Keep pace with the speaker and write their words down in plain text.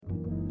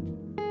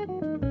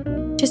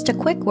Just a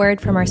quick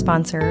word from our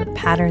sponsor,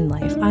 Pattern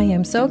Life. I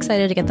am so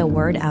excited to get the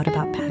word out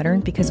about Pattern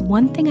because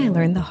one thing I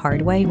learned the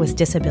hard way was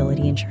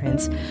disability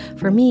insurance.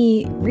 For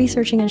me,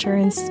 researching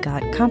insurance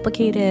got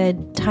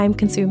complicated,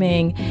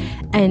 time-consuming,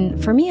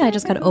 and for me, I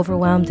just got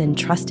overwhelmed and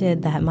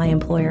trusted that my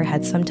employer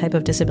had some type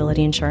of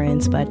disability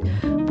insurance, but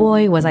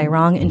boy, was I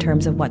wrong in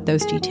terms of what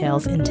those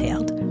details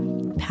entailed.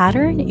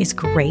 Pattern is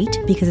great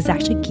because it's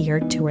actually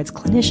geared towards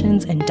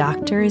clinicians and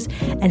doctors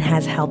and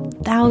has helped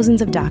thousands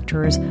of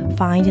doctors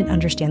find and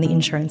understand the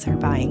insurance they're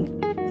buying.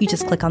 You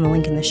just click on the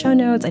link in the show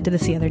notes. I did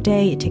this the other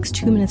day. It takes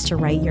 2 minutes to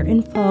write your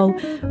info,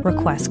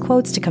 request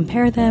quotes to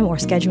compare them, or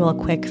schedule a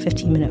quick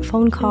 15-minute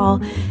phone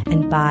call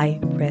and buy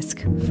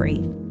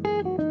risk-free.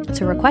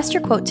 So request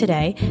your quote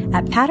today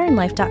at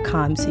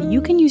patternlife.com so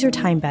you can use your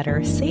time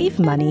better, save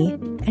money,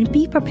 and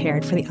be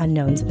prepared for the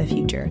unknowns in the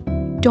future.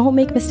 Don't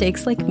make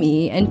mistakes like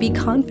me and be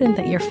confident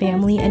that your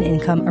family and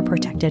income are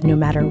protected no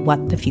matter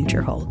what the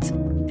future holds.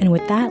 And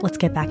with that, let's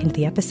get back into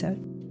the episode.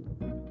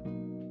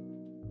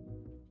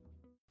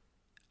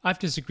 I've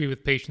disagreed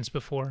with patients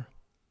before.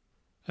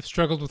 I've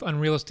struggled with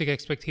unrealistic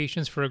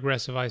expectations for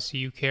aggressive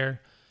ICU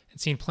care and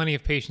seen plenty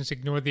of patients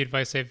ignore the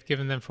advice I've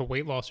given them for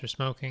weight loss or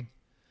smoking.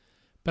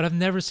 But I've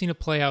never seen it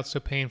play out so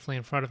painfully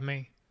in front of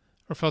me,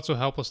 or felt so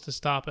helpless to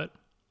stop it.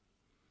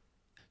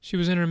 She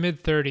was in her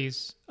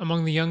mid-30s,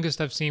 among the youngest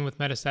I've seen with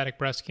metastatic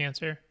breast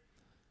cancer.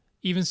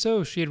 Even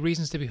so, she had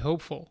reasons to be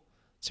hopeful.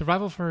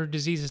 Survival for her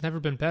disease has never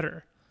been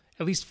better,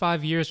 at least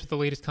 5 years with the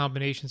latest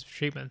combinations of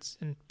treatments,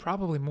 and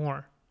probably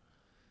more.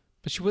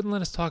 But she wouldn't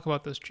let us talk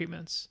about those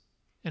treatments,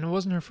 and it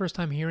wasn't her first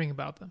time hearing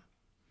about them.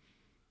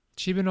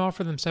 She'd been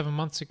offered them 7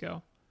 months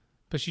ago,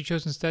 but she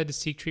chose instead to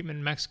seek treatment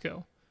in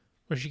Mexico,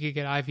 where she could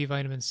get IV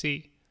vitamin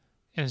C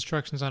and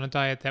instructions on a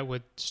diet that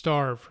would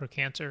starve her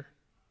cancer.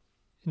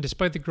 And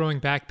despite the growing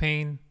back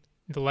pain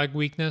and the leg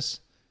weakness,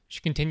 she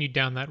continued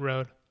down that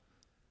road.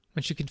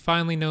 When she could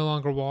finally no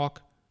longer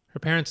walk, her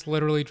parents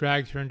literally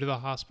dragged her into the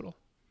hospital.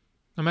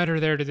 I met her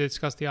there to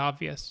discuss the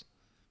obvious.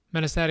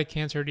 Metastatic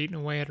cancer had eaten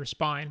away at her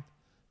spine,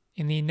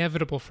 and the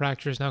inevitable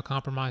fractures now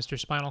compromised her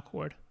spinal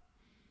cord.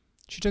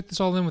 She took this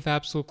all in with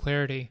absolute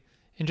clarity,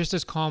 and just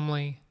as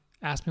calmly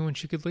asked me when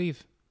she could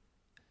leave.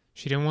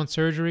 She didn't want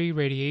surgery,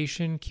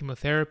 radiation,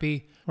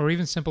 chemotherapy, or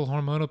even simple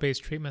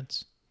hormonal-based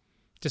treatments.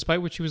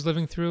 Despite what she was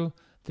living through,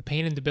 the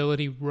pain and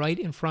debility right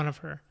in front of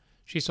her,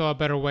 she saw a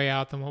better way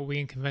out than what we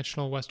in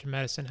conventional Western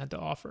medicine had to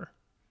offer.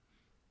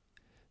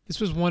 This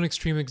was one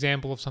extreme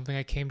example of something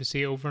I came to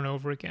see over and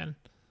over again.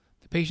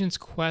 The patient's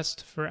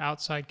quest for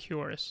outside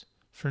cures,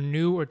 for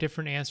new or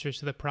different answers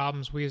to the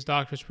problems we as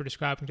doctors were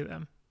describing to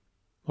them.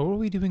 What were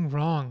we doing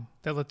wrong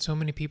that led so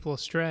many people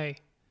astray?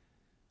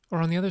 Or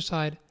on the other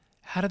side,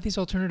 how did these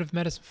alternative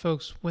medicine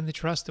folks win the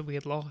trust that we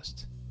had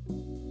lost?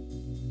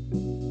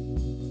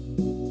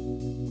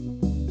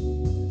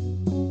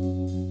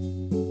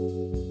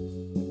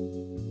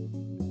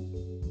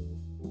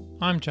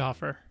 I'm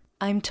Jaffer.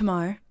 I'm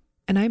Tamar.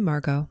 And I'm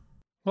Margot.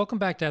 Welcome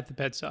back to At the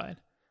Bedside.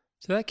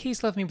 So that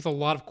case left me with a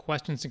lot of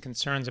questions and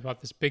concerns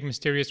about this big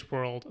mysterious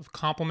world of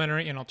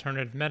complementary and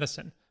alternative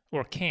medicine,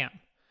 or CAM.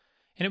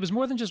 And it was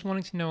more than just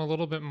wanting to know a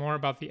little bit more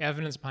about the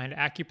evidence behind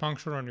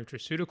acupuncture or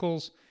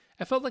nutraceuticals.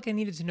 I felt like I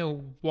needed to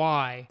know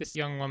why this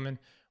young woman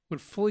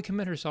would fully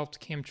commit herself to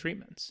CAM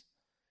treatments.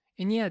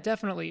 And yeah,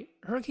 definitely,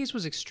 her case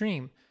was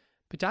extreme,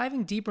 but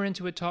diving deeper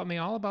into it taught me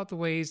all about the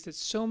ways that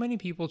so many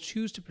people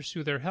choose to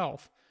pursue their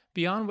health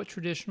beyond what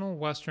traditional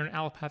Western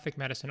allopathic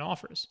medicine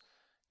offers.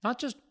 Not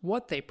just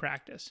what they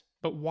practice,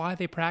 but why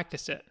they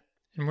practice it,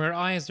 and where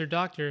I, as their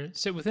doctor,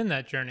 sit within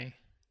that journey.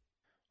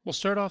 We'll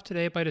start off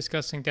today by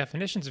discussing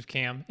definitions of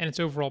CAM and its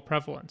overall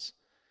prevalence.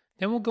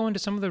 Then we'll go into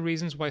some of the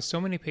reasons why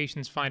so many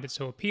patients find it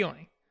so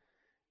appealing.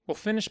 We'll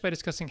finish by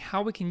discussing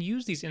how we can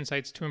use these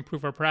insights to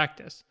improve our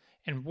practice,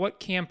 and what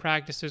CAM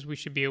practices we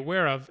should be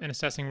aware of in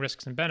assessing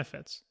risks and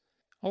benefits.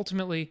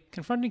 Ultimately,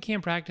 confronting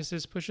CAM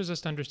practices pushes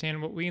us to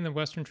understand what we in the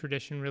Western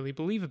tradition really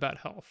believe about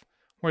health,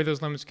 where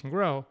those limits can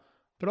grow,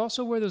 but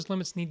also where those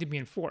limits need to be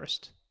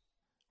enforced.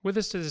 With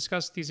us to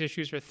discuss these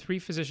issues are 3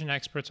 physician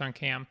experts on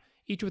CAM,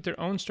 each with their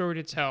own story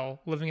to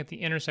tell, living at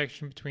the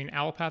intersection between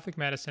allopathic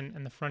medicine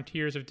and the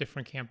frontiers of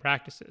different CAM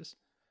practices.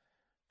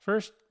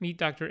 First, meet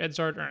Dr.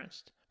 Edzard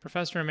Ernst,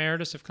 Professor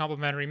Emeritus of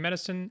Complementary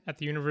Medicine at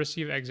the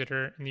University of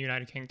Exeter in the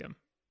United Kingdom.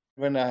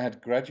 When I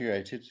had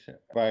graduated,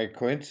 by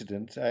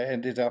coincidence, I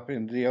ended up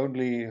in the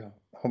only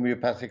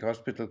homeopathic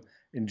hospital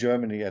in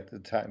Germany at the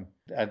time.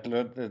 I'd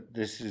learned that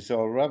this is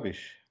all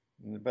rubbish,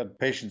 but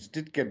patients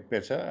did get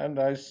better, and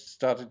I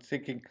started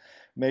thinking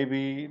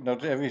maybe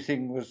not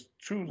everything was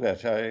true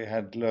that I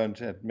had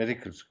learned at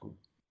medical school.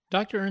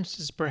 Dr. Ernst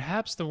is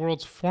perhaps the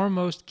world's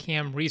foremost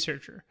CAM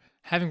researcher,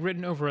 having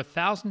written over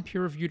 1,000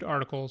 peer-reviewed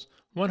articles,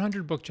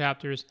 100 book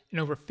chapters, and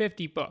over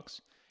 50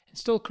 books, and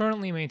still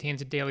currently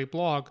maintains a daily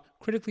blog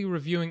critically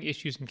reviewing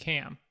issues in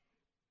CAM.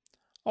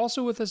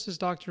 Also with us is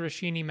Dr.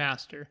 Ashini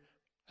Master,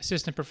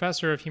 Assistant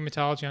Professor of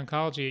Hematology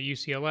Oncology at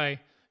UCLA,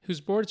 who's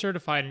board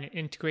certified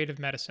in integrative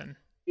medicine.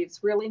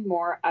 It's really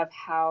more of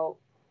how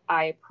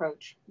I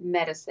approach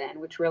medicine,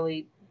 which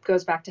really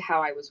goes back to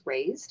how I was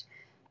raised.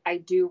 I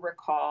do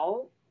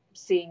recall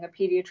seeing a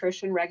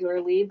pediatrician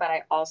regularly, but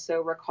I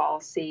also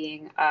recall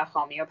seeing a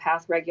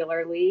homeopath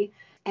regularly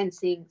and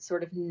seeing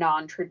sort of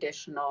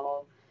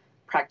non-traditional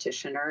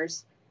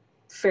practitioners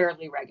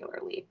fairly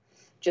regularly.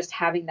 Just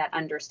having that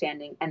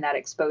understanding and that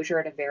exposure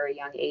at a very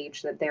young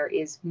age that there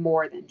is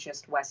more than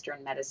just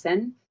Western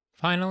medicine.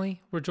 Finally,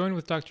 we're joined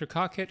with Dr.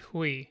 Kha-Kit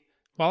Hui,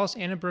 Wallace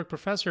Annenberg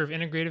Professor of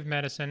Integrative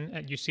Medicine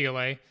at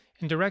UCLA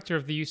and Director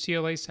of the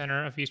UCLA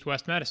Center of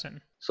East-West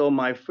Medicine. So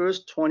my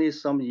first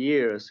 20-some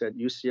years at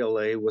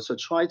UCLA was to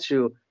try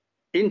to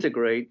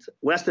integrate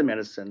Western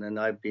medicine. And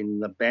I've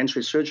been a bench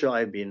researcher,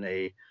 I've been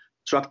a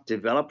drug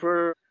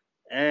developer,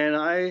 and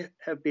I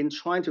have been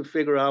trying to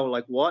figure out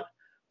like what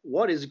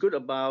is good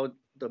about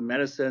the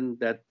medicine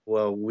that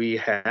we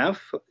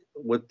have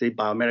with the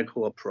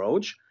biomedical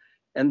approach,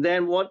 and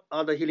then what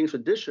are the healing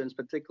traditions,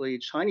 particularly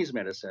Chinese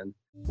medicine.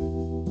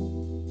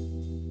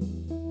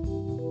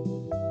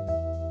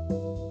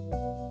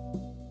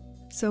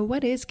 So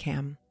what is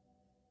CAM?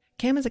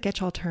 CAM is a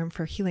catch-all term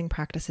for healing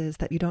practices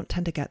that you don't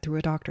tend to get through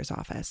a doctor's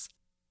office.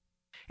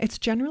 It's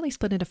generally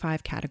split into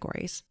 5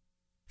 categories.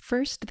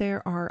 First,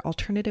 there are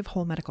alternative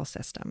whole medical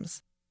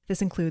systems.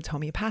 This includes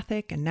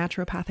homeopathic and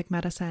naturopathic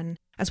medicine,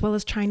 as well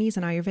as Chinese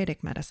and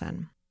Ayurvedic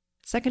medicine.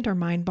 Second are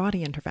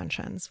mind-body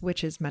interventions,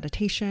 which is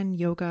meditation,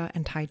 yoga,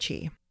 and Tai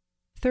Chi.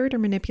 Third are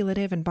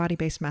manipulative and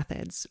body-based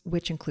methods,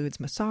 which includes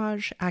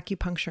massage,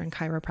 acupuncture, and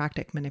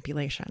chiropractic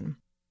manipulation.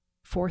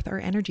 Fourth are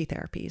energy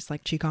therapies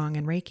like Qigong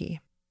and Reiki.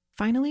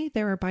 Finally,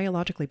 there are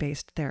biologically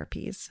based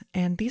therapies,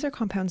 and these are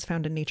compounds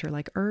found in nature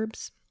like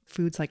herbs,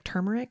 foods like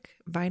turmeric,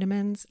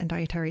 vitamins, and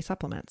dietary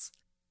supplements.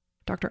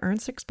 Dr.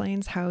 Ernst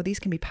explains how these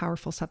can be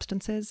powerful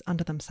substances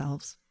unto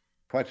themselves.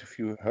 Quite a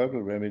few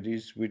herbal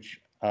remedies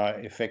which are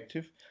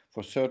effective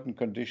for certain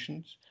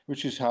conditions,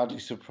 which is hardly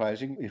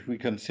surprising if we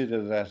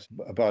consider that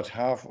about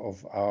half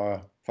of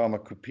our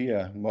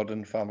pharmacopoeia,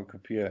 modern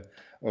pharmacopoeia,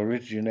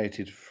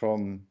 originated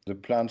from the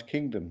plant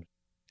kingdom.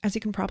 As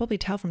you can probably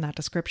tell from that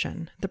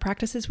description, the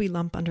practices we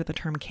lump under the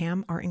term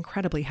CAM are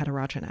incredibly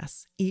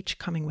heterogeneous, each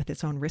coming with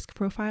its own risk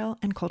profile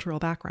and cultural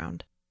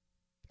background.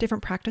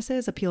 Different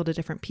practices appeal to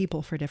different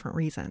people for different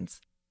reasons.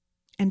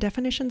 And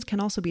definitions can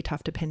also be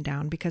tough to pin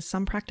down because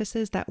some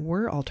practices that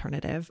were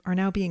alternative are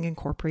now being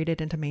incorporated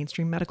into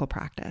mainstream medical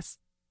practice.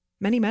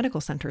 Many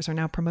medical centers are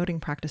now promoting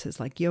practices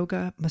like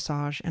yoga,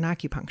 massage, and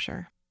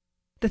acupuncture.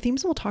 The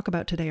themes we'll talk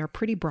about today are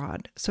pretty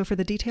broad, so for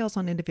the details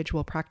on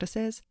individual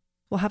practices,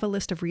 we'll have a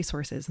list of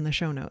resources in the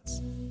show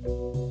notes.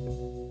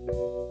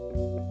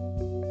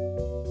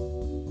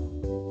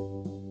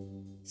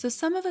 So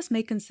some of us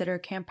may consider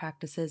CAM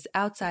practices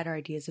outside our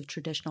ideas of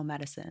traditional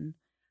medicine,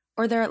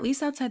 or they're at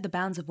least outside the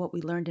bounds of what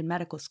we learned in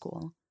medical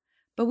school.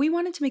 But we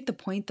wanted to make the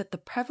point that the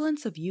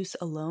prevalence of use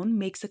alone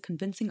makes a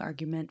convincing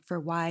argument for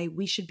why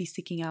we should be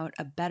seeking out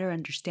a better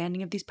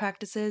understanding of these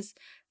practices,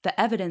 the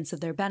evidence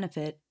of their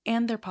benefit,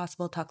 and their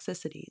possible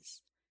toxicities.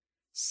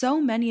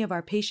 So many of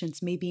our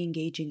patients may be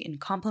engaging in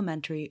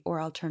complementary or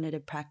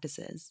alternative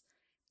practices.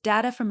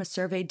 Data from a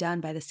survey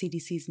done by the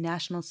CDC's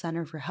National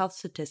Center for Health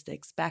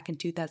Statistics back in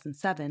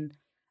 2007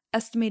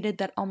 estimated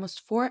that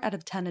almost 4 out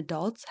of 10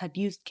 adults had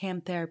used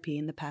CAM therapy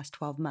in the past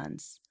 12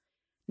 months.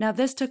 Now,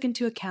 this took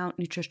into account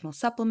nutritional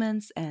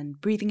supplements and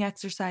breathing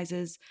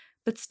exercises,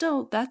 but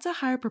still, that's a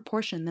higher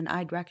proportion than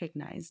I'd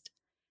recognized.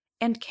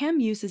 And CAM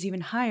use is even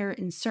higher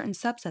in certain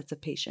subsets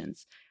of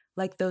patients,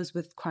 like those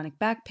with chronic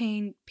back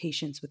pain,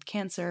 patients with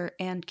cancer,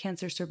 and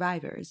cancer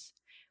survivors,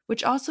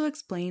 which also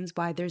explains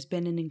why there's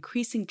been an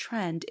increasing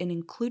trend in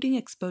including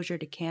exposure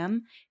to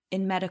CAM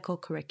in medical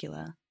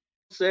curricula.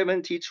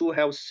 72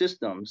 health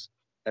systems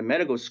and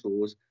medical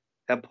schools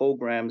have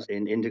programs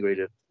in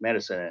integrative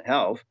medicine and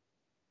health,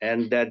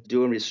 and that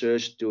doing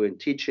research, doing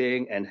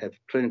teaching, and have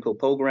clinical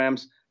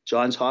programs.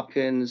 Johns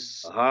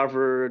Hopkins,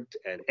 Harvard,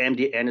 and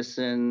MD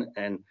Anderson,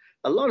 and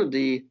a lot of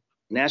the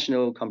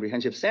national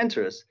comprehensive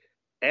centers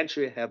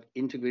actually have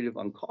integrative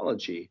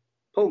oncology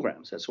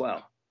programs as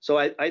well. So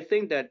I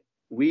think that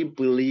we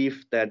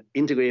believe that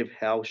integrative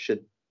health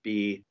should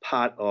be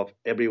part of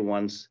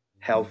everyone's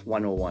Health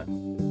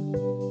 101.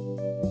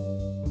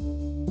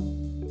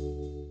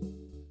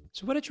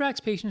 So what attracts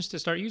patients to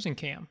start using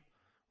CAM?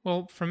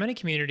 Well, for many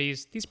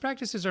communities, these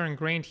practices are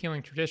ingrained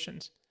healing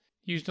traditions,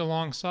 used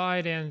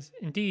alongside and,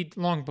 indeed,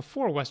 long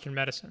before Western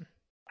medicine.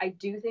 I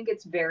do think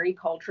it's very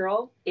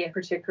cultural, and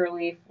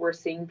particularly if we're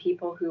seeing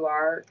people who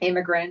are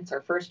immigrants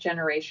or first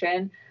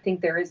generation. I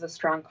think there is a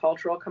strong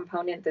cultural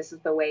component. This is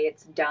the way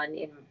it's done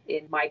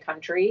in my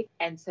country.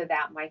 And so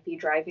that might be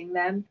driving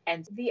them.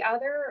 And the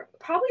other,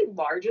 probably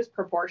largest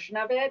proportion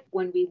of it,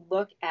 when we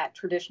look at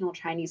traditional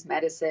Chinese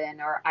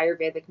medicine or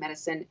Ayurvedic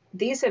medicine,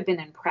 these have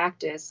been in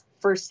practice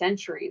for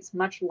centuries,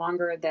 much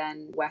longer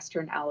than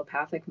Western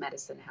allopathic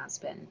medicine has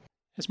been.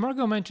 As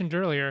Margot mentioned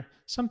earlier,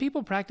 some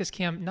people practice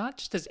CAM not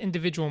just as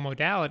individual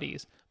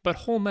modalities, but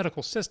whole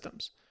medical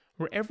systems,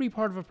 where every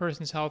part of a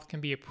person's health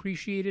can be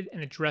appreciated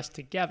and addressed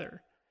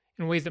together,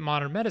 in ways that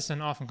modern medicine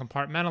often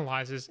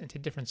compartmentalizes into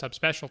different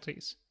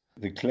subspecialties.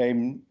 The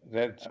claim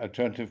that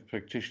alternative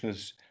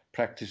practitioners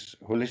practice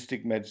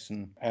holistic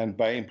medicine, and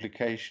by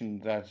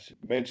implication that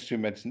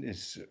mainstream medicine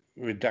is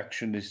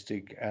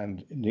reductionistic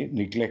and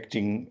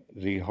neglecting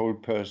the whole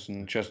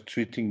person, just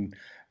treating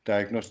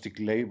diagnostic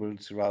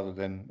labels rather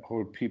than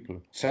whole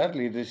people.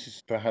 Sadly, this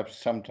is perhaps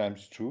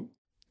sometimes true.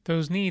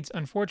 Those needs,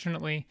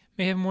 unfortunately,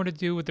 may have more to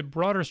do with the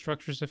broader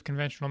structures of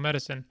conventional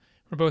medicine,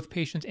 where both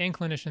patients and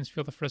clinicians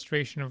feel the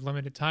frustration of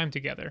limited time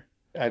together.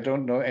 I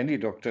don't know any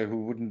doctor who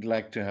wouldn't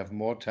like to have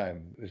more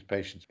time with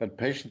patients, but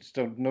patients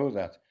don't know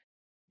that.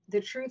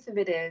 The truth of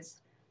it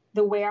is,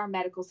 the way our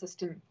medical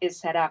system is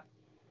set up,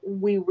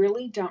 we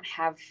really don't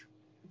have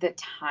the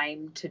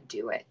time to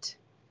do it.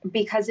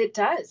 Because it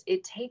does.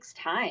 It takes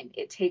time.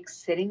 It takes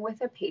sitting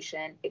with a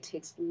patient. It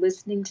takes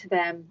listening to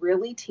them,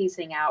 really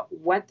teasing out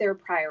what their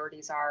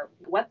priorities are,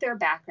 what their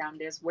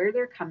background is, where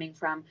they're coming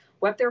from,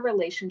 what their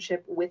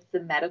relationship with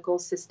the medical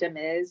system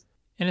is.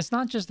 And it's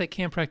not just that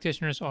CAM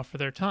practitioners offer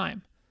their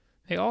time.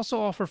 They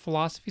also offer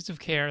philosophies of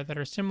care that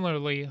are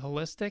similarly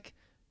holistic,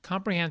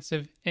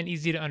 comprehensive, and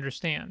easy to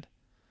understand.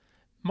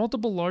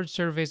 Multiple large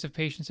surveys of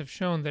patients have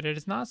shown that it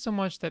is not so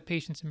much that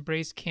patients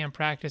embrace CAM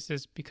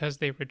practices because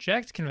they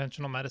reject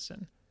conventional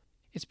medicine.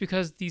 It's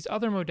because these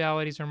other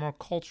modalities are more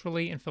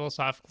culturally and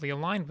philosophically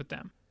aligned with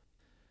them.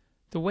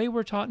 The way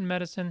we're taught in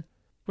medicine,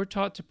 we're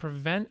taught to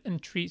prevent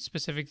and treat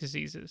specific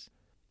diseases.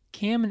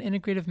 CAM and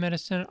integrative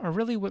medicine are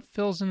really what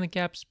fills in the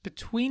gaps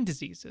between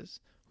diseases,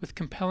 with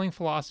compelling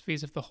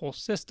philosophies of the whole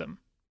system.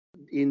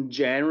 In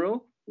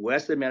general,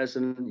 Western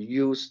medicine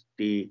used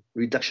the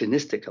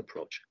reductionistic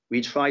approach. We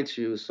try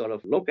to sort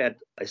of look at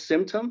a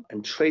symptom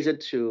and trace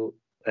it to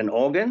an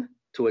organ,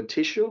 to a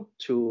tissue,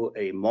 to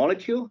a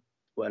molecule.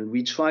 When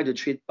we try to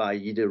treat by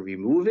either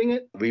removing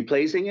it,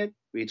 replacing it,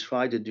 we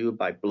try to do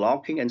by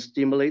blocking and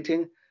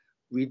stimulating.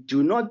 We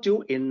do not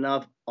do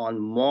enough on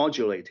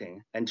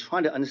modulating and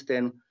trying to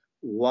understand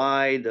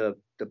why the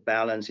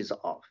balance is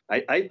off.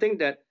 I think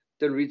that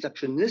the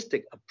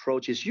reductionistic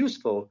approach is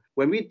useful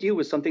when we deal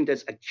with something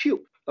that's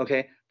acute,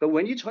 okay? But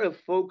when you try to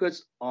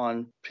focus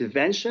on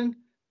prevention,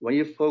 when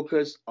you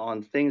focus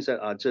on things that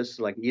are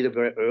just like either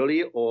very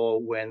early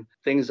or when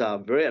things are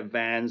very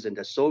advanced and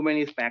there's so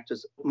many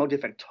factors,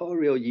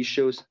 multifactorial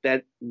issues,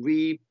 that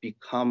we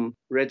become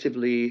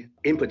relatively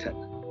impotent.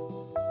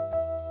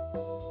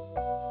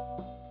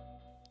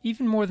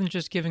 Even more than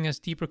just giving us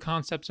deeper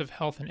concepts of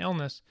health and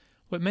illness,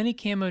 what many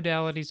CAM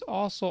modalities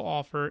also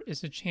offer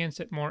is a chance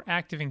at more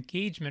active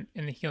engagement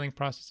in the healing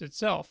process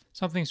itself,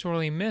 something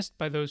sorely missed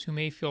by those who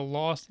may feel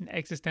lost and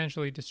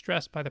existentially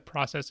distressed by the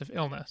process of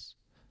illness.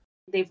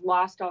 They've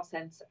lost all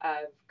sense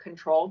of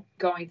control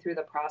going through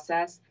the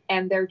process,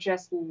 and they're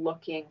just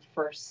looking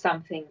for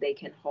something they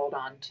can hold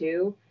on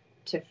to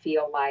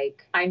feel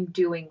like I'm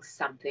doing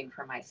something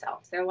for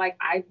myself. They're like,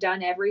 I've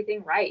done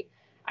everything right.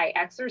 I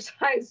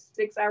exercise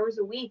 6 hours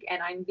a week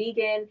and I'm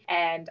vegan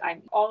and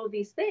I'm all of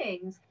these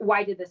things.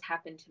 Why did this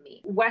happen to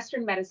me?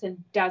 Western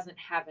medicine doesn't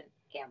have an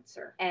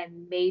answer.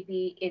 And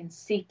maybe in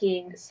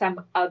seeking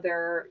some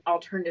other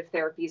alternative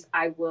therapies,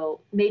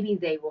 maybe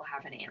they will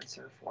have an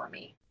answer for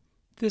me.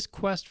 This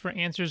quest for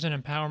answers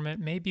and empowerment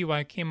may be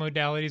why CAM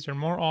modalities are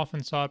more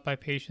often sought by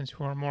patients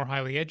who are more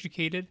highly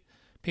educated,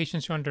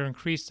 patients who are under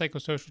increased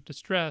psychosocial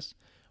distress,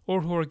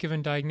 or who are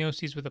given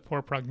diagnoses with a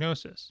poor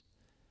prognosis.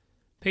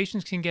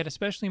 Patients can get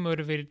especially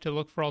motivated to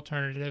look for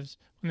alternatives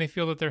when they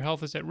feel that their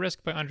health is at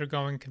risk by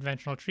undergoing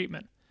conventional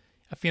treatment,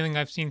 a feeling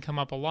I've seen come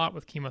up a lot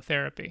with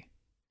chemotherapy.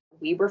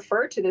 We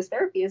refer to this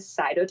therapy as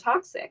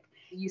cytotoxic.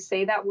 You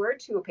say that word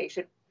to a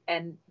patient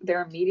and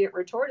their immediate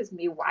retort is going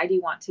to be, why do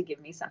you want to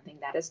give me something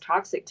that is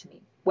toxic to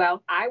me?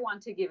 Well, I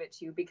want to give it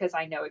to you because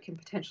I know it can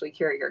potentially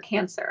cure your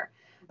cancer.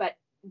 But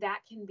that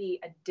can be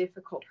a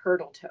difficult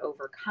hurdle to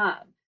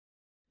overcome.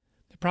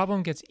 The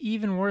problem gets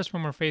even worse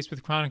when we're faced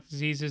with chronic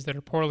diseases that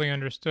are poorly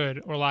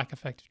understood or lack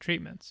effective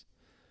treatments.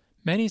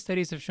 Many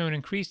studies have shown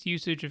increased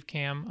usage of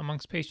CAM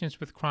amongst patients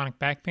with chronic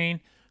back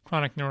pain,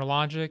 chronic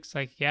neurologic,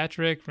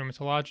 psychiatric,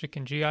 rheumatologic,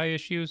 and GI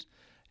issues,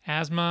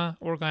 asthma,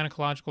 or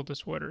gynecological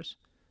disorders.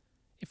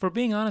 If we're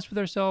being honest with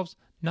ourselves,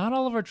 not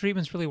all of our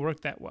treatments really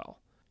work that well.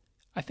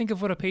 I think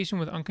of what a patient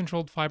with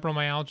uncontrolled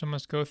fibromyalgia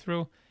must go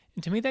through,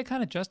 and to me that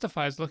kind of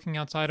justifies looking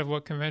outside of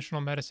what conventional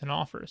medicine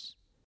offers.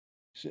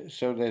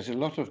 So there's a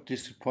lot of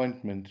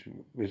disappointment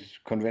with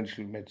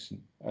conventional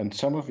medicine, and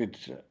some of it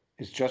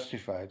is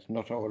justified,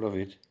 not all of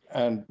it.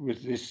 And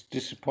with this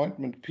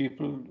disappointment,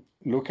 people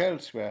look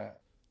elsewhere.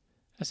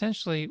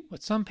 Essentially,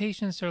 what some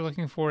patients are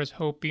looking for is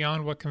hope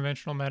beyond what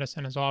conventional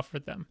medicine has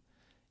offered them.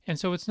 And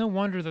so it's no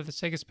wonder that the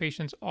sickest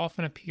patients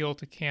often appeal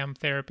to CAM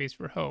therapies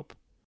for hope.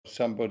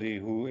 Somebody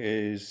who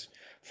is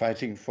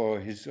fighting for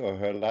his or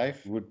her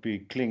life would be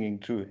clinging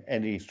to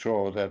any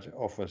straw that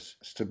offers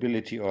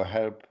stability or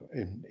help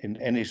in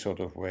any sort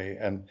of way.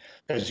 And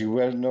as you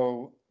well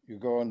know, you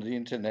go on the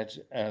internet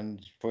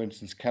and, for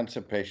instance,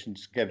 cancer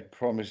patients get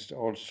promised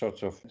all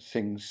sorts of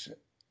things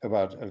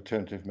about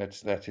alternative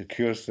medicine, that it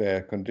cures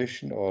their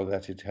condition or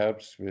that it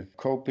helps with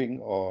coping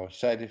or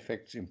side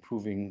effects,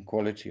 improving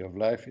quality of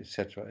life,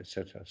 etc.,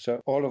 etc.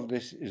 So all of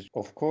this is,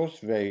 of course,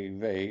 very,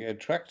 very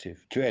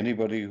attractive to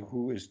anybody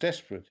who is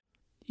desperate.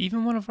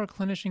 Even one of our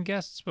clinician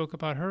guests spoke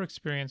about her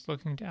experience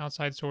looking to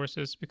outside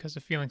sources because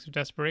of feelings of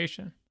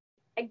desperation.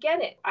 I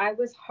get it. I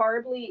was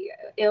horribly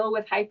ill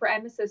with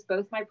hyperemesis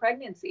both my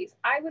pregnancies.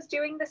 I was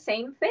doing the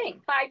same thing.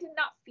 I did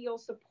not feel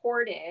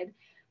supported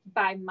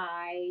by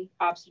my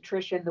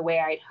obstetrician the way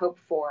I'd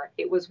hoped for.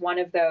 It was one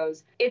of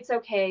those, it's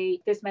okay,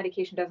 this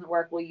medication doesn't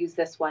work, we'll use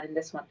this one and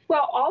this one.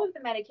 Well, all of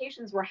the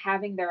medications were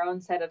having their own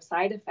set of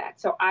side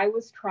effects. So I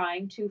was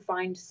trying to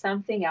find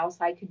something else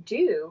I could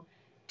do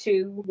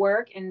to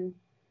work and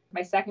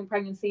my second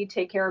pregnancy,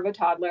 take care of a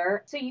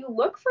toddler. So you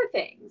look for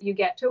things. You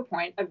get to a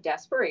point of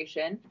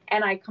desperation,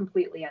 and I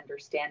completely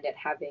understand it,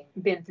 having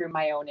been through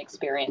my own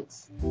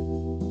experience.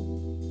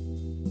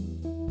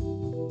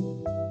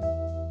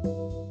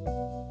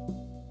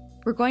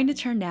 We're going to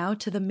turn now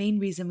to the main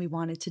reason we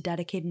wanted to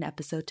dedicate an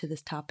episode to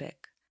this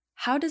topic.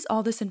 How does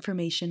all this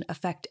information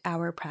affect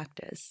our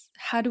practice?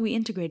 How do we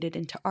integrate it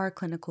into our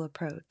clinical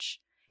approach?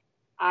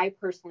 I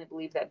personally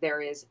believe that there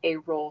is a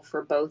role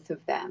for both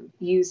of them,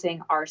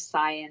 using our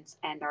science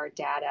and our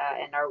data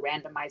and our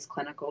randomized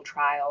clinical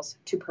trials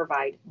to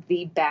provide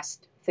the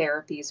best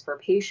therapies for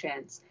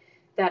patients.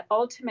 That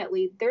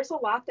ultimately, there's a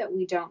lot that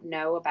we don't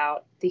know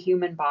about the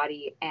human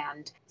body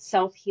and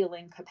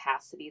self-healing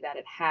capacity that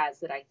it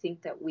has that I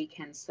think that we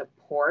can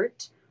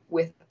support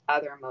with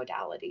other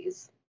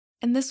modalities.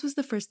 And this was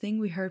the first thing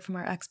we heard from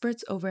our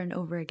experts over and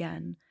over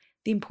again.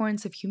 The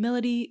importance of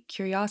humility,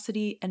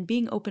 curiosity, and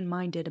being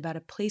open-minded about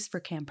a place for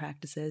CAM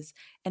practices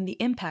and the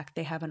impact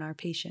they have on our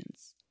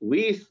patients.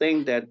 We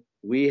think that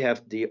we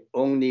have the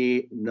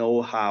only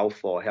know-how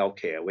for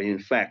healthcare, when in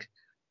fact,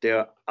 there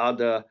are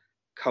other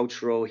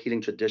cultural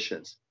healing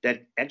traditions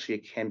that actually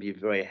can be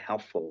very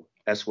helpful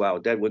as well,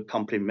 that would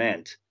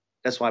complement.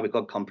 That's why we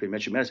call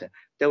complementary medicine.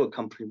 That would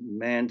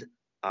complement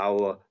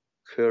our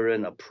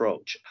current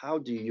approach. How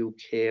do you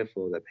care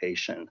for the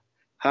patient?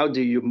 How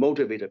do you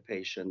motivate the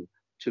patient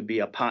to be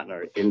a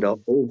partner in the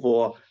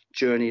overall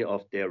journey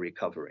of their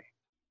recovery?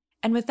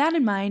 And with that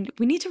in mind,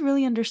 we need to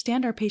really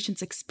understand our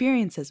patients'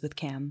 experiences with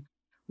CAM,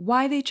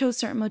 why they chose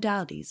certain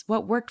modalities,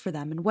 what worked for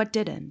them and what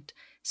didn't,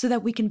 so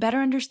that we can better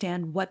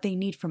understand what they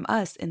need from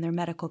us in their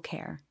medical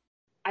care.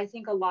 I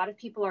think a lot of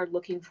people are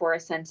looking for a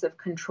sense of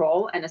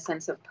control and a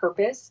sense of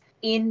purpose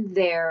in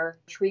their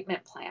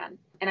treatment plan.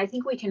 And I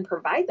think we can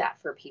provide that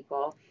for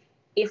people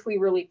if we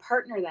really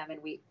partner them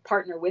and we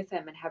partner with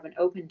them and have an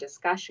open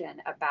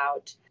discussion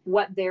about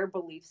what their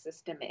belief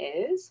system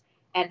is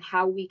and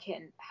how we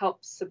can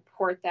help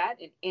support that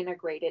and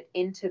integrate it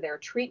into their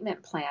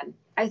treatment plan.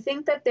 I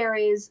think that there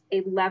is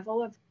a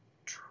level of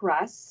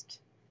trust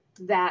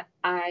that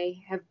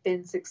I have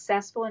been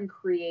successful in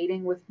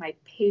creating with my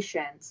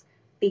patients,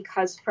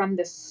 because from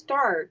the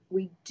start,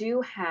 we do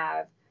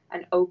have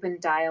an open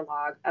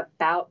dialogue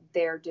about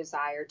their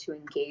desire to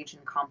engage in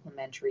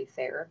complementary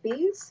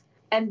therapies.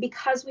 And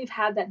because we've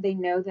had that, they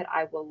know that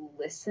I will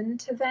listen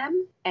to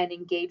them and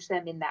engage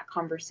them in that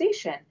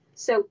conversation.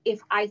 So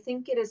if I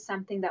think it is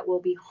something that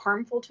will be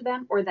harmful to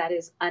them or that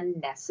is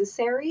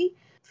unnecessary,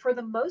 for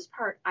the most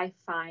part, I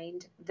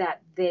find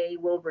that they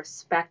will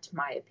respect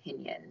my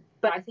opinion.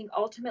 But I think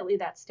ultimately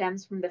that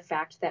stems from the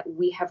fact that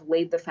we have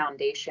laid the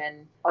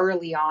foundation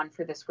early on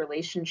for this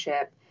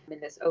relationship in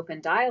this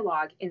open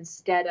dialogue,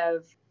 instead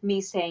of me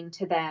saying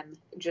to them,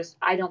 just,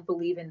 I don't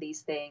believe in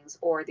these things,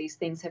 or these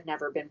things have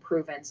never been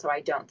proven, so I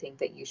don't think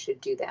that you should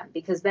do them.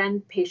 Because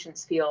then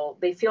patients feel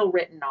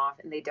written off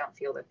and they don't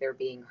feel that they're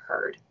being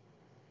heard.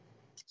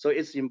 So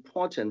it's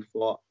important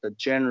for the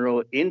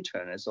general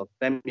internist or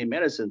family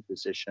medicine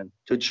physician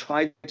to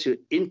try to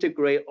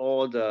integrate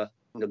all the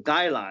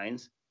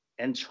guidelines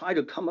and try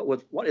to come up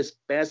with what is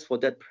best for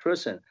that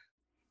person.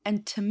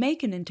 And to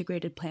make an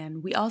integrated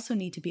plan, we also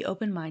need to be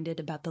open-minded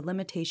about the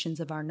limitations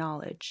of our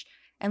knowledge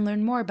and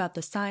learn more about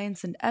the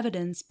science and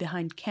evidence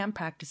behind CAM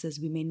practices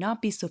we may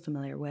not be so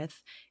familiar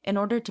with in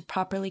order to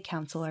properly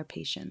counsel our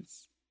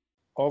patients.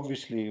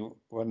 Obviously,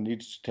 one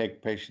needs to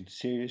take patients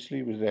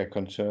seriously with their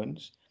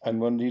concerns, and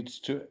one needs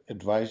to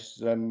advise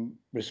them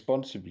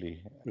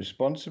responsibly.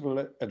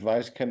 Responsible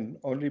advice can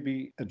only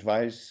be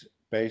advice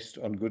based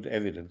on good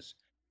evidence.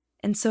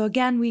 And so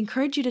again, we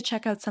encourage you to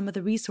check out some of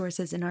the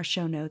resources in our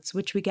show notes,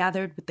 which we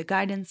gathered with the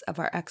guidance of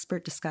our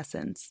expert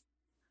discussants.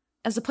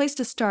 As a place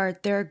to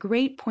start, there are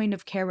great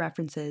point-of-care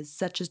references,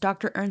 such as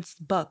Dr. Ernst's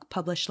book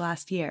published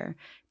last year,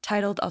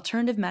 titled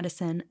Alternative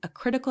Medicine, A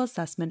Critical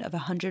Assessment of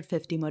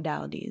 150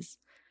 Modalities.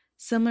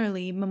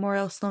 Similarly,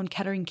 Memorial Sloan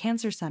Kettering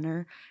Cancer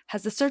Center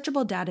has a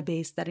searchable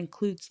database that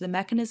includes the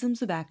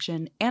mechanisms of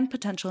action and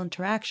potential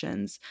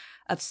interactions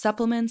of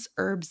supplements,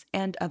 herbs,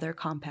 and other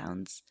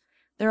compounds.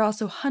 There are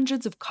also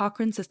hundreds of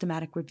Cochrane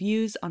systematic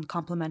reviews on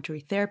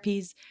complementary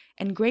therapies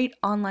and great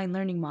online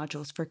learning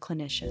modules for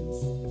clinicians.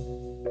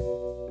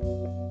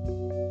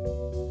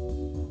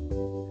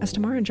 As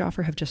Tamar and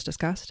Jaffer have just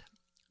discussed,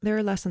 there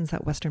are lessons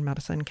that Western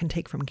medicine can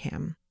take from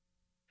CAM.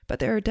 But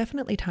there are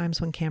definitely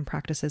times when CAM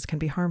practices can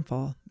be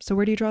harmful, so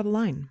where do you draw the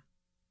line?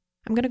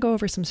 I'm going to go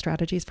over some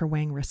strategies for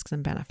weighing risks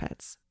and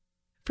benefits.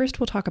 First,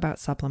 we'll talk about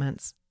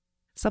supplements.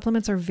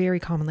 Supplements are very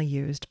commonly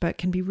used, but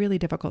can be really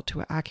difficult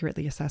to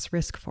accurately assess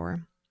risk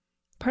for.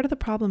 Part of the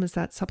problem is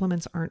that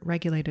supplements aren't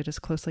regulated as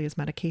closely as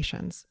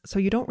medications, so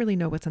you don't really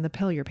know what's in the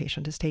pill your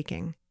patient is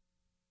taking.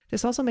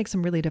 This also makes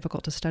them really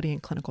difficult to study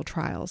in clinical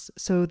trials,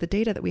 so the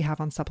data that we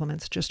have on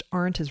supplements just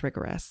aren't as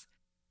rigorous.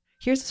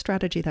 Here's a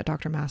strategy that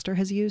Dr. Master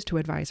has used to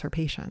advise her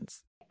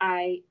patients.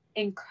 I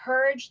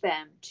encourage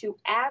them to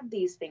add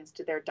these things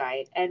to their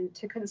diet and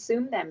to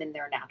consume them in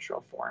their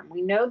natural form.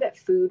 We know that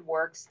food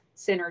works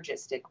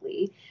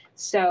synergistically,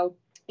 so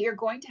you're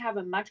going to have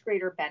a much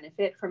greater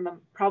benefit from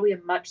probably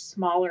a much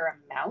smaller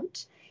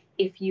amount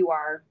if you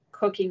are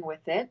cooking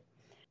with it.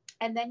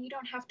 And then you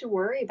don't have to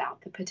worry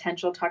about the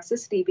potential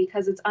toxicity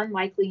because it's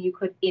unlikely you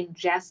could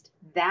ingest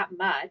that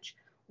much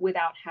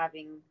without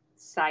having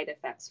side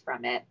effects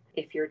from it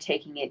if you're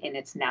taking it in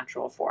its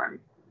natural form.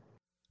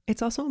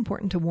 It's also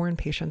important to warn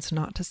patients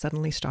not to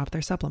suddenly stop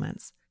their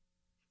supplements.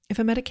 If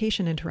a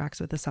medication interacts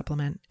with a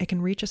supplement, it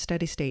can reach a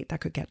steady state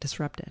that could get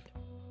disrupted.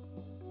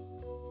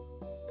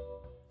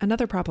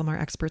 Another problem our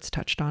experts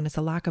touched on is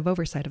the lack of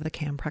oversight of the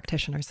CAM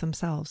practitioners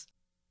themselves.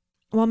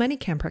 While many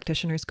CAM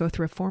practitioners go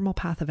through a formal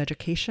path of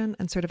education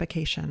and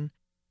certification,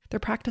 their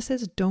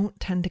practices don't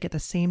tend to get the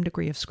same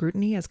degree of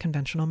scrutiny as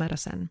conventional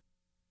medicine.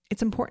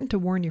 It's important to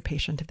warn your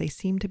patient if they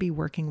seem to be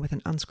working with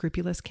an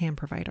unscrupulous CAM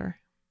provider.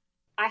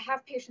 I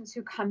have patients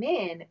who come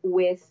in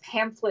with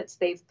pamphlets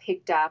they've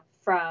picked up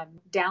from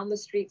down the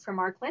street from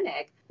our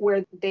clinic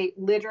where they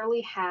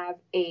literally have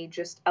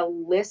just a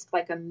list,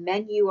 like a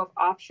menu of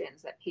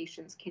options that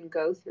patients can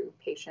go through.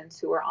 Patients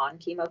who are on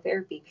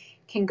chemotherapy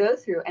can go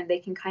through and they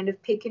can kind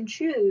of pick and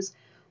choose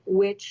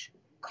which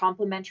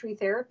complementary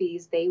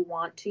therapies they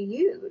want to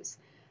use.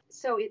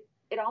 So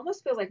it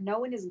almost feels like no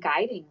one is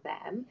guiding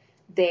them.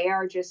 They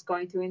are just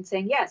going through and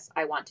saying, yes,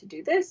 I want to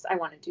do this. I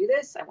want to do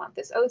this. I want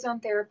this ozone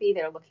therapy.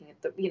 They're looking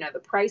at the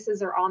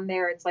prices are on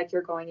there. It's like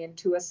you're going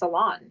into a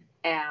salon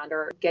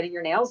or getting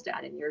your nails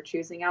done and you're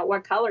choosing out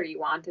what color you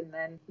want. And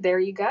then there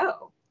you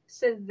go.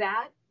 So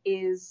that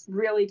is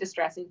really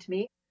distressing to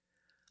me.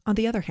 On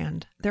the other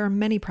hand, there are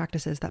many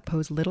practices that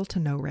pose little to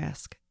no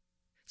risk.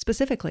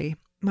 Specifically,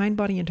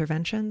 mind-body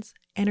interventions,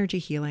 energy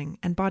healing,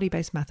 and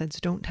body-based methods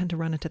don't tend to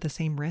run into the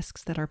same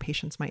risks that our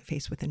patients might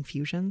face with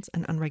infusions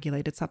and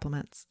unregulated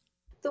supplements.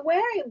 The way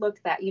I look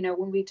at that,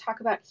 when we talk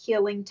about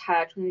healing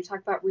touch, when we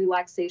talk about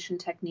relaxation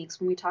techniques,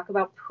 when we talk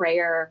about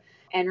prayer,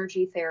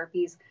 energy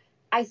therapies,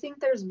 I think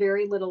there's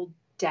very little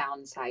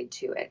downside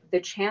to it. The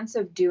chance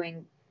of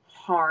doing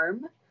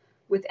harm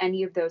with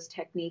any of those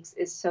techniques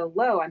is so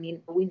low. I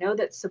mean, we know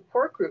that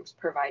support groups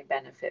provide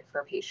benefit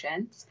for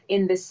patients.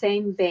 In the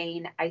same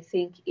vein, I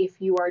think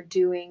if you are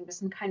doing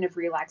some kind of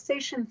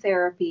relaxation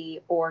therapy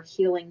or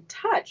healing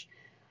touch,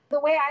 the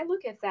way I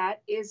look at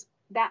that is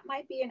that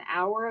might be an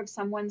hour of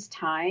someone's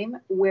time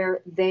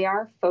where they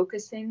are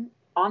focusing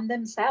on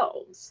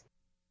themselves.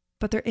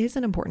 But there is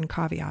an important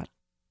caveat.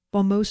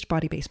 While most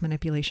body-based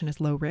manipulation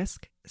is low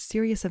risk,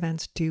 serious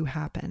events do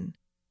happen.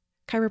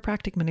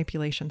 Chiropractic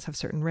manipulations have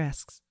certain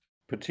risks.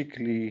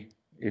 Particularly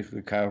if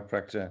the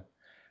chiropractor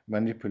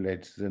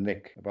manipulates the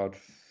neck. About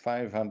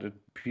 500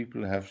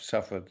 people have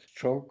suffered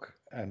stroke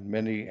and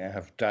many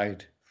have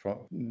died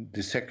from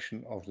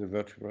dissection of the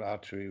vertebral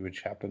artery,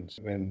 which happens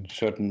when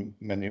certain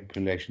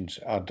manipulations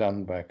are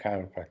done by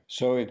chiropractors.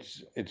 So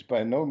it's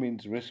by no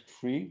means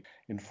risk-free.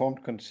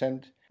 Informed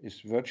consent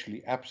is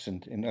virtually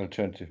absent in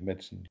alternative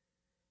medicine.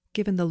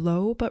 Given the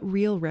low but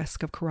real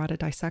risk of carotid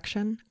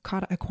dissection,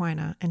 cauda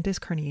equina, and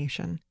disc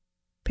herniation,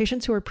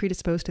 patients who are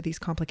predisposed to these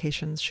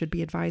complications should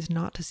be advised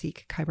not to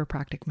seek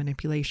chiropractic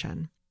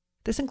manipulation.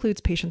 This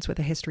includes patients with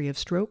a history of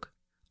stroke,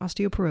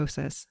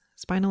 osteoporosis,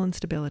 spinal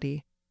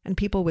instability, and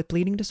people with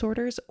bleeding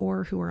disorders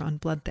or who are on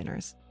blood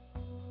thinners.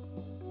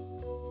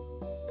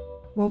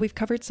 While we've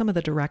covered some of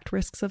the direct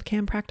risks of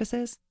CAM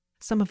practices,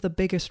 some of the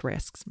biggest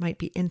risks might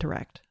be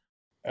indirect.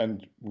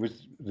 And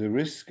with the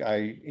risk,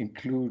 I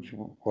include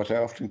what I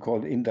often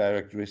call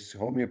indirect risks.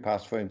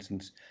 Homeopaths, for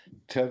instance,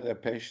 tell their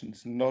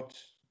patients not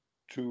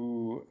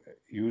to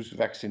use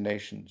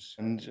vaccinations.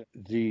 And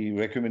the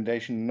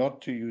recommendation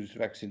not to use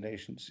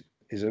vaccinations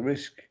is a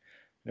risk,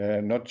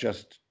 not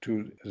just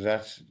to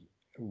that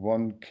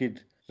one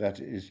kid that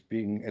is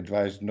being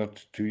advised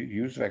not to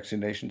use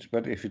vaccinations,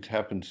 but if it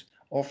happens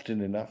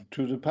often enough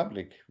to the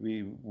public,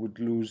 we would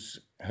lose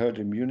herd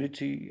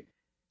immunity.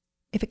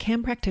 If a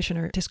CAM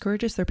practitioner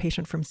discourages their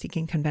patient from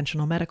seeking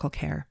conventional medical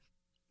care,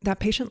 that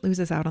patient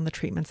loses out on the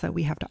treatments that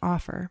we have to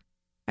offer.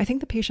 I think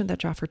the patient that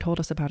Jaffer told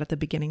us about at the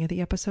beginning of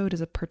the episode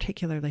is a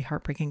particularly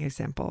heartbreaking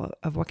example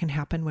of what can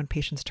happen when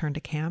patients turn to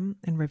CAM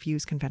and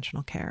refuse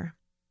conventional care.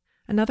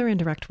 Another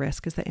indirect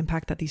risk is the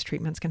impact that these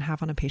treatments can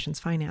have on a patient's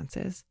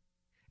finances.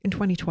 In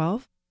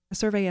 2012, a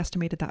survey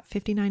estimated that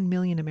 59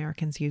 million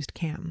Americans used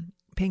CAM,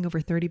 paying over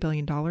 $30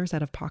 billion out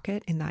of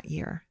pocket in that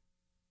year.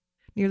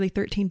 Nearly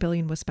 $13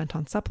 billion was spent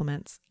on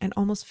supplements, and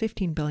almost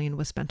 $15 billion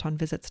was spent on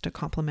visits to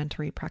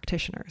complementary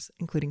practitioners,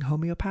 including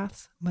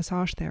homeopaths,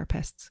 massage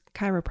therapists,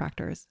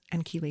 chiropractors,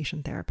 and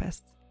chelation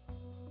therapists.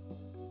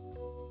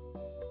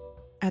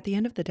 At the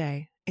end of the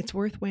day, it's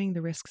worth weighing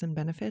the risks and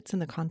benefits in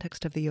the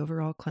context of the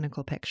overall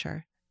clinical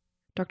picture.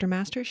 Dr.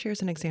 Masters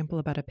shares an example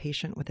about a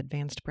patient with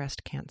advanced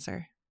breast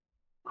cancer.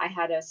 I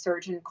had a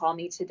surgeon call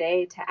me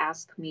today to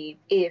ask me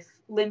if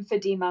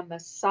lymphedema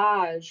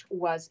massage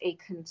was a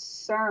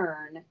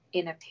concern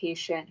in a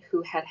patient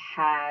who had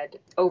had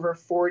over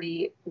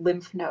 40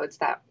 lymph nodes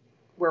that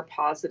were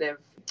positive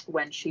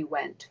when she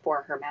went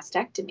for her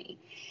mastectomy,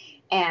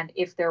 and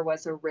if there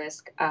was a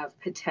risk of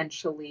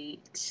potentially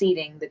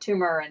seeding the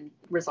tumor and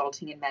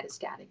resulting in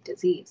metastatic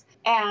disease.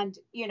 And,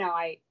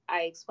 I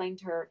explained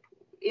to her,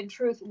 in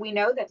truth, we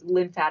know that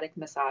lymphatic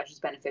massage is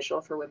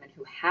beneficial for women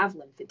who have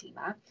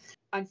lymphedema.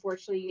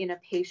 Unfortunately, in a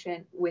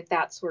patient with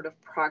that sort of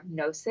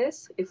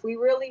prognosis, if we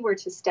really were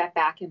to step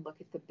back and look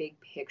at the big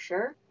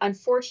picture,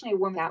 unfortunately, a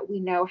woman that we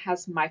know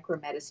has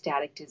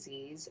micrometastatic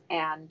disease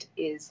and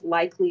is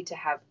likely to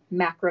have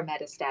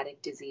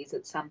macrometastatic disease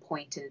at some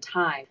point in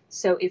time.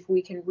 So if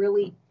we can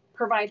really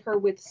provide her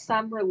with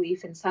some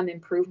relief and some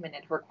improvement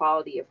in her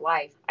quality of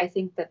life, I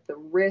think that the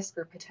risk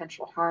or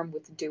potential harm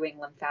with doing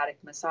lymphatic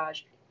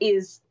massage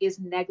is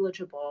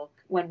negligible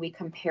when we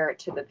compare it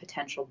to the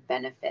potential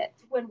benefit.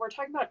 When we're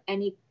talking about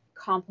any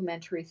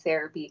complementary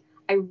therapy,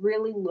 I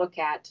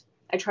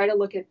try to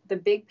look at the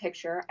big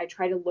picture. I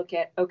try to look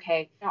at,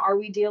 okay, now are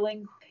we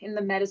dealing in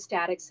the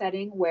metastatic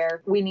setting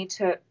where we need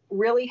to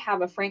really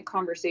have a frank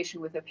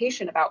conversation with a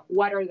patient about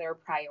what are their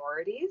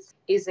priorities?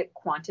 Is it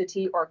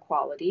quantity or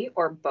quality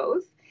or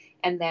both?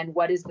 And then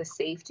what is the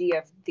safety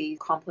of the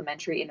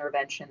complementary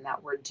intervention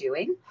that we're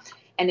doing?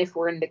 And if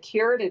we're in the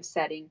curative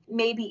setting,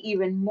 maybe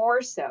even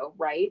more so,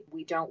 right?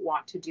 We don't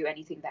want to do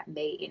anything that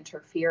may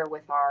interfere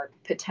with our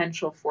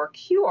potential for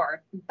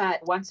cure.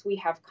 But once we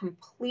have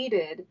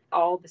completed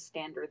all the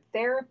standard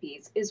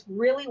therapies is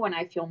really when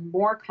I feel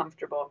more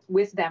comfortable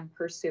with them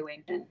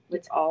pursuing. And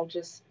it's all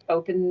just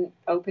open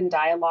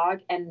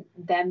dialogue and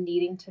them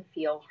needing to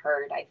feel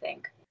heard, I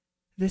think.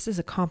 This is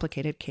a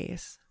complicated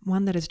case,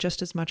 one that is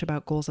just as much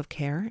about goals of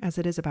care as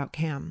it is about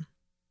CAM.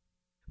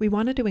 We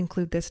wanted to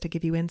include this to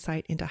give you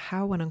insight into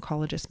how an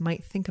oncologist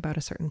might think about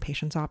a certain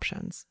patient's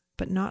options,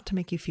 but not to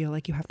make you feel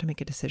like you have to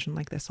make a decision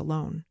like this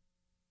alone.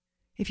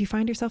 If you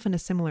find yourself in a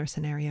similar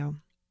scenario,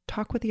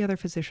 talk with the other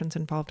physicians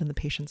involved in the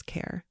patient's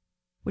care,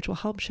 which will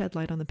help shed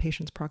light on the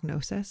patient's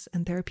prognosis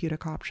and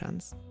therapeutic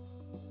options.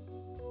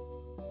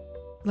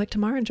 Like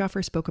Tamar and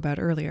Jaffer spoke about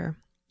earlier,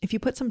 if you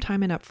put some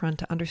time in up front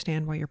to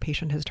understand why your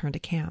patient has turned to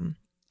CAM,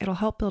 it'll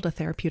help build a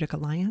therapeutic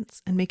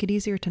alliance and make it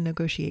easier to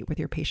negotiate with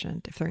your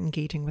patient if they're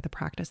engaging with a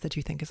practice that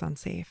you think is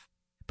unsafe.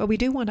 But we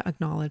do want to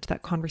acknowledge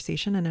that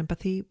conversation and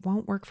empathy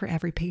won't work for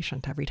every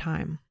patient every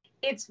time.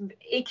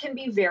 It can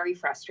be very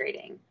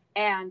frustrating.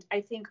 And I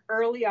think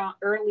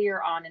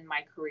earlier on in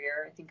my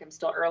career, I think I'm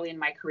still early in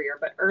my career,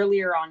 but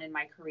earlier on in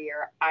my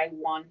career, I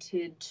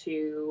wanted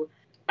to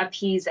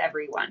appease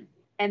everyone.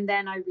 And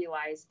then I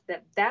realized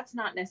that that's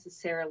not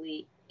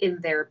necessarily in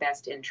their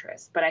best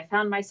interest, but I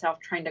found myself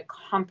trying to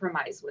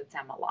compromise with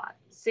them a lot.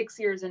 6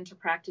 years into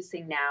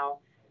practicing now,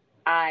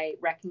 I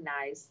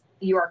recognize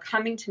you are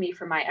coming to me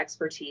for my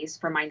expertise,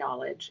 for my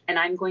knowledge, and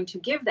I'm going to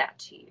give that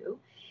to you.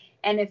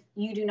 And if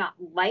you do not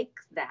like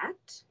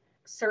that,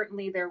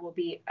 certainly there will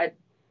be a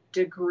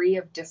degree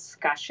of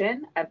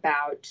discussion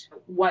about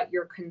what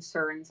your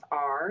concerns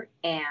are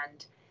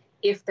and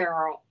if there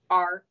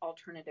are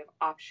alternative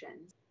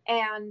options.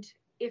 And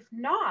if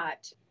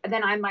not,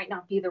 then I might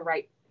not be the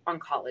right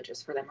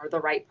oncologist for them or the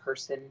right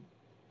person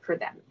for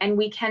them. And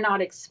we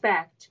cannot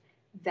expect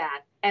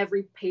that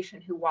every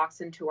patient who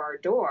walks into our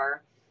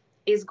door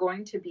is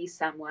going to be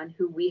someone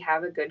who we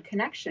have a good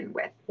connection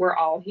with. We're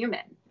all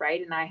human,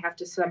 right? And I have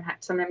to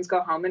sometimes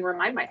go home and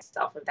remind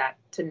myself of that,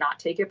 to not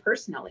take it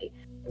personally.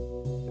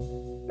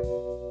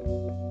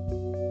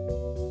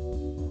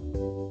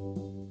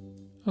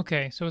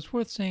 Okay, so it's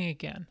worth saying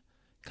again.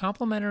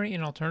 Complementary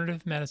and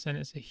alternative medicine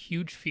is a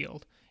huge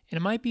field, and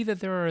it might be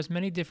that there are as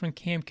many different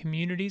CAM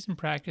communities and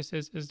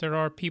practices as there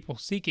are people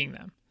seeking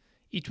them,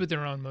 each with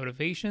their own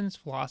motivations,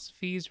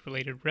 philosophies,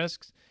 related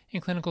risks,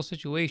 and clinical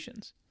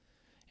situations.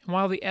 And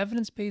while the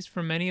evidence base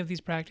for many of these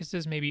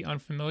practices may be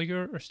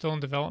unfamiliar or still in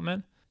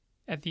development,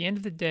 at the end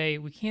of the day,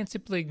 we can't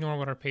simply ignore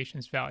what our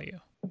patients value.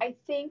 I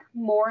think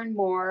more and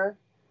more,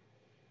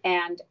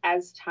 and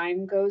as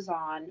time goes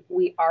on,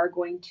 we are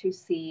going to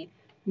see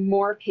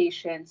more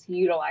patients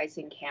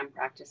utilizing CAM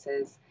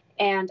practices.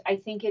 And I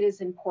think it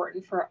is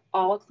important for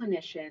all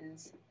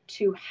clinicians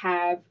to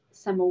have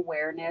some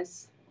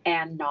awareness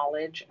and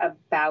knowledge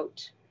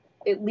about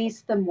at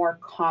least the more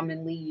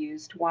commonly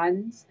used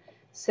ones,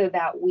 so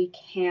that we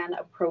can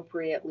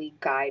appropriately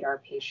guide our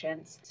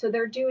patients so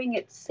they're doing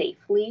it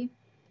safely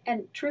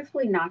and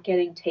truthfully not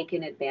getting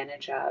taken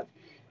advantage of.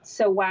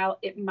 So while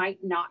it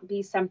might not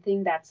be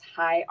something that's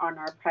high on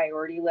our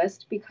priority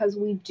list, because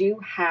we do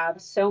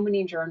have so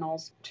many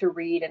journals to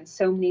read and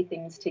so many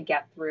things to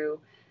get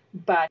through,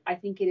 but I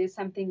think it is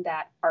something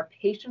that our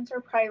patients are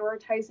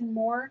prioritizing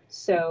more.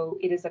 So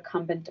it is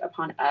incumbent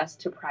upon us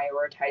to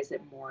prioritize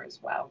it more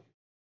as well.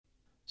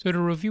 So to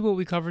review what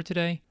we covered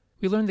today,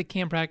 we learned that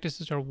CAM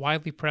practices are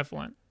widely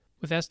prevalent,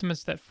 with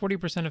estimates that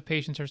 40% of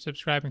patients are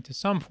subscribing to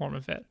some form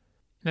of it,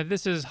 and that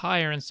this is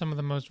higher in some of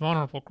the most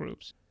vulnerable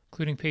groups,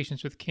 including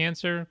patients with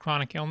cancer,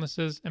 chronic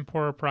illnesses, and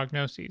poorer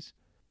prognoses.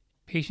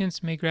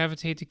 Patients may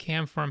gravitate to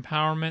CAM for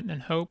empowerment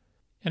and hope,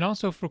 and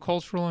also for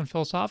cultural and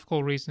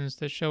philosophical reasons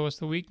that show us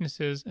the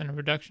weaknesses in a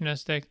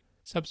reductionistic,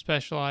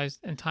 subspecialized,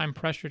 and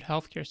time-pressured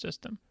healthcare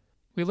system.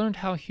 We learned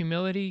how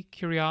humility,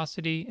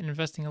 curiosity, and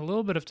investing a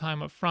little bit of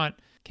time up front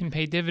can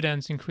pay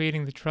dividends in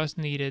creating the trust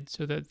needed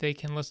so that they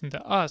can listen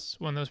to us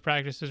when those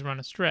practices run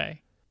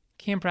astray.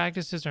 CAM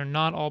practices are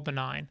not all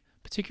benign,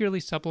 particularly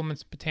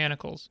supplements and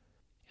botanicals,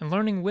 and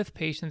learning with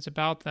patients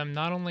about them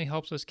not only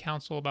helps us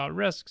counsel about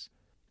risks,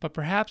 but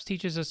perhaps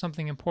teaches us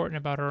something important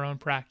about our own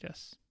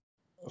practice.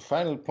 A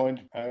final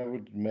point I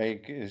would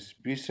make is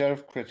be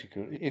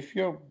self-critical. If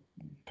your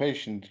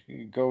patient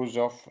goes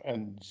off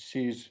and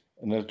sees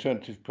an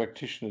alternative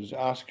practitioner,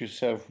 ask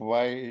yourself,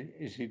 why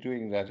is he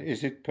doing that?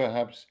 Is it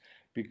perhaps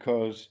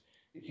because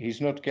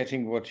he's not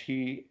getting what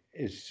he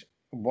is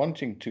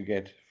wanting to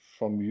get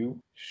from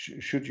you?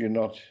 Should you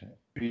not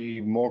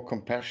be more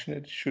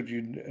compassionate? Should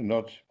you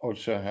not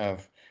also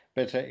have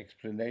better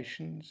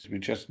explanations? We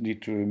just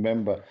need to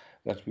remember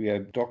that we are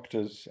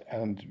doctors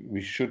and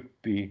we should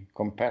be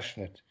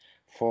compassionate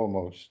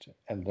foremost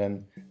and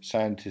then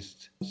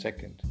scientists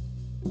second.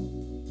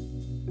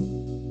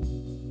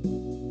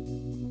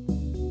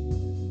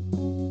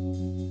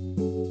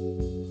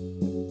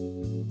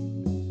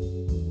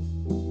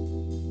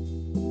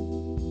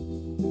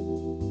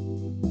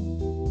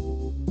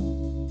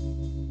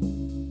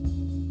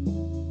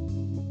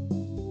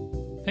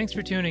 Thanks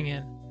for tuning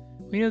in.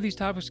 We know these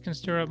topics can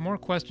stir up more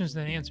questions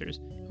than answers,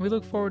 and we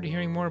look forward to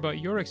hearing more about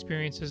your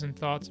experiences and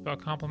thoughts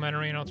about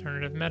complementary and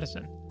alternative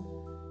medicine.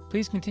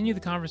 Please continue the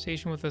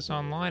conversation with us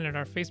online at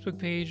our Facebook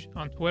page,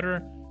 on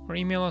Twitter, or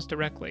email us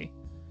directly.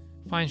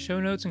 Find show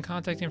notes and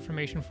contact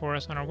information for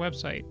us on our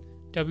website,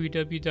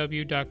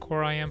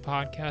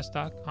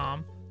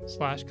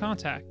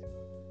 www.coreimpodcast.com/contact.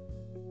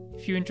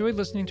 If you enjoyed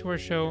listening to our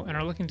show and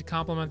are looking to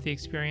complement the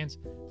experience,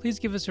 please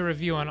give us a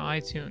review on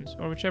iTunes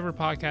or whichever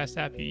podcast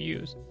app you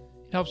use.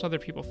 It helps other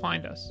people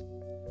find us.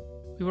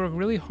 We work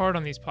really hard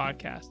on these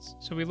podcasts,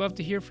 so we'd love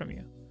to hear from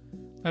you.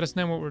 Let us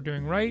know what we're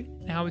doing right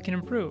and how we can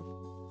improve.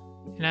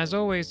 And as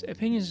always,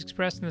 opinions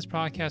expressed in this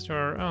podcast are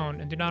our own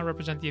and do not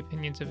represent the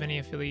opinions of any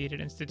affiliated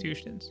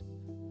institutions.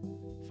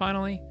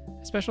 Finally,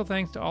 a special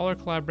thanks to all our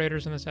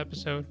collaborators in this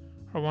episode,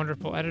 our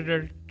wonderful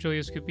editor,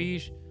 Julia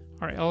Skubij,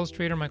 our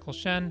illustrator, Michael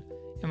Shen,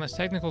 endless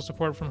technical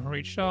support from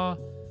Harit Shah,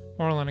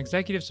 moral and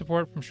executive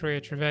support from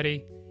Shreya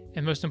Trivedi,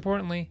 and most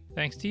importantly,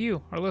 thanks to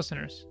you, our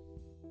listeners.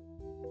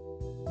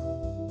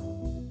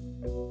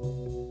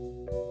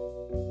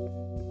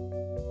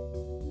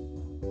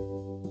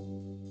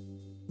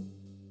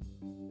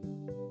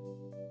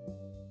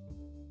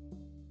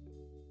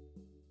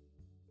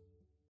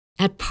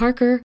 At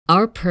Parker,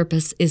 our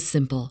purpose is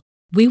simple.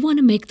 We want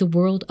to make the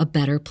world a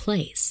better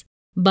place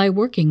by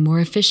working more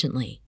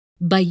efficiently,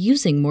 by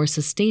using more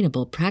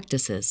sustainable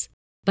practices,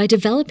 by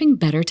developing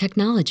better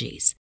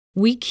technologies.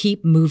 We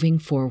keep moving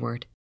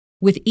forward.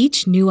 With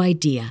each new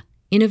idea,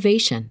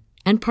 innovation,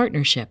 and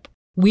partnership,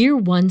 we're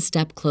one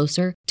step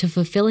closer to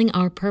fulfilling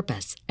our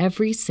purpose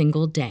every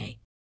single day.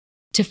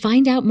 To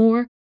find out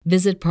more,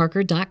 visit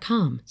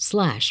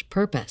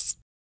parker.com/purpose.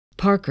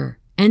 Parker,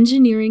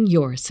 engineering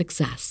your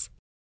success.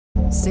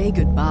 Say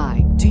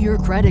goodbye to your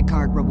credit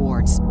card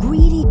rewards.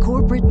 Greedy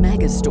corporate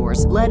mega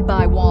stores, led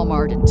by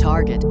Walmart and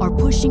Target, are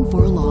pushing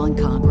for a law in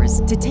Congress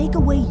to take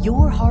away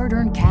your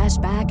hard-earned cash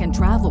back and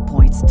travel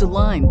points to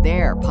line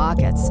their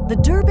pockets. The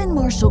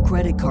Durbin-Marshall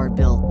credit card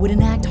bill would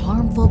enact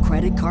harmful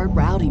credit card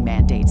routing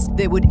mandates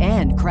that would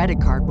end credit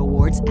card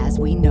rewards as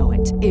we know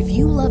it. If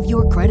you love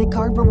your credit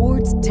card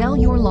rewards, tell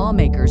your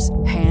lawmakers,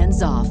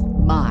 hands off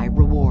my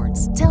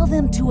rewards. Tell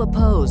them to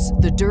oppose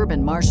the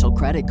Durbin-Marshall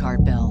credit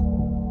card bill.